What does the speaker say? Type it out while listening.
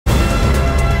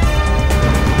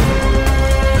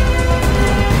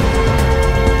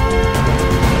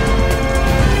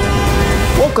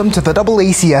Welcome to the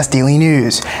DoubleACS Daily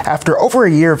News. After over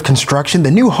a year of construction, the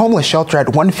new homeless shelter at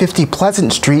 150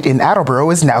 Pleasant Street in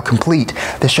Attleboro is now complete.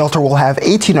 The shelter will have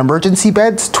 18 emergency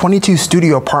beds, 22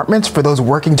 studio apartments for those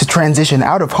working to transition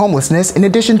out of homelessness, in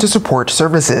addition to support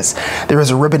services. There is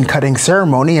a ribbon-cutting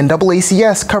ceremony, and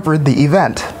DoubleACS covered the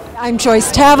event. I'm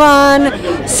Joyce Tavon,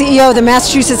 CEO of the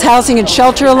Massachusetts Housing and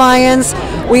Shelter Alliance.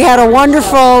 We had a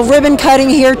wonderful ribbon cutting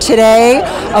here today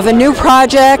of a new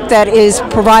project that is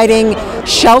providing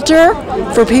shelter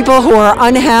for people who are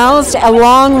unhoused,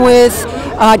 along with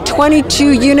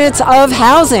 22 units of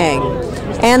housing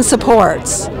and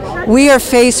supports. We are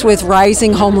faced with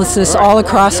rising homelessness all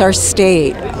across our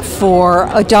state for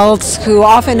adults who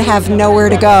often have nowhere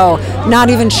to go, not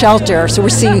even shelter. So we're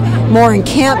seeing more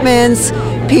encampments,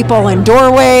 people in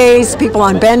doorways, people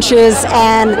on benches,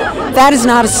 and that is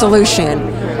not a solution.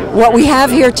 What we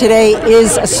have here today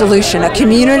is a solution, a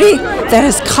community that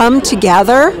has come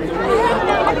together.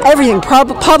 Everything,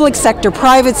 public sector,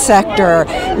 private sector,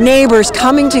 neighbors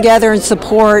coming together in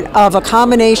support of a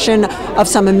combination of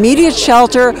some immediate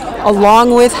shelter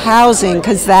along with housing,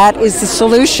 because that is the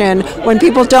solution. When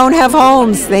people don't have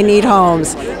homes, they need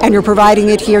homes, and you're providing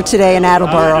it here today in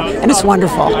Attleboro, and it's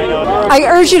wonderful. I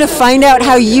urge you to find out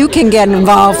how you can get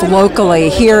involved locally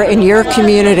here in your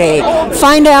community.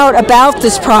 Find out about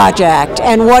this project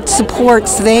and what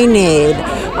supports they need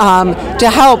to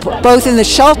help both in the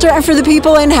shelter and for the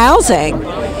people in housing.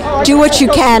 Do what you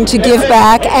can to give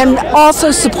back and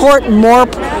also support more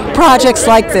projects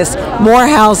like this, more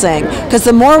housing, because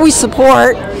the more we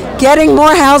support getting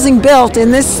more housing built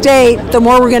in this state, the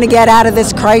more we're going to get out of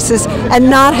this crisis and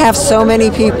not have so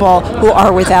many people who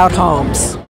are without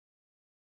homes.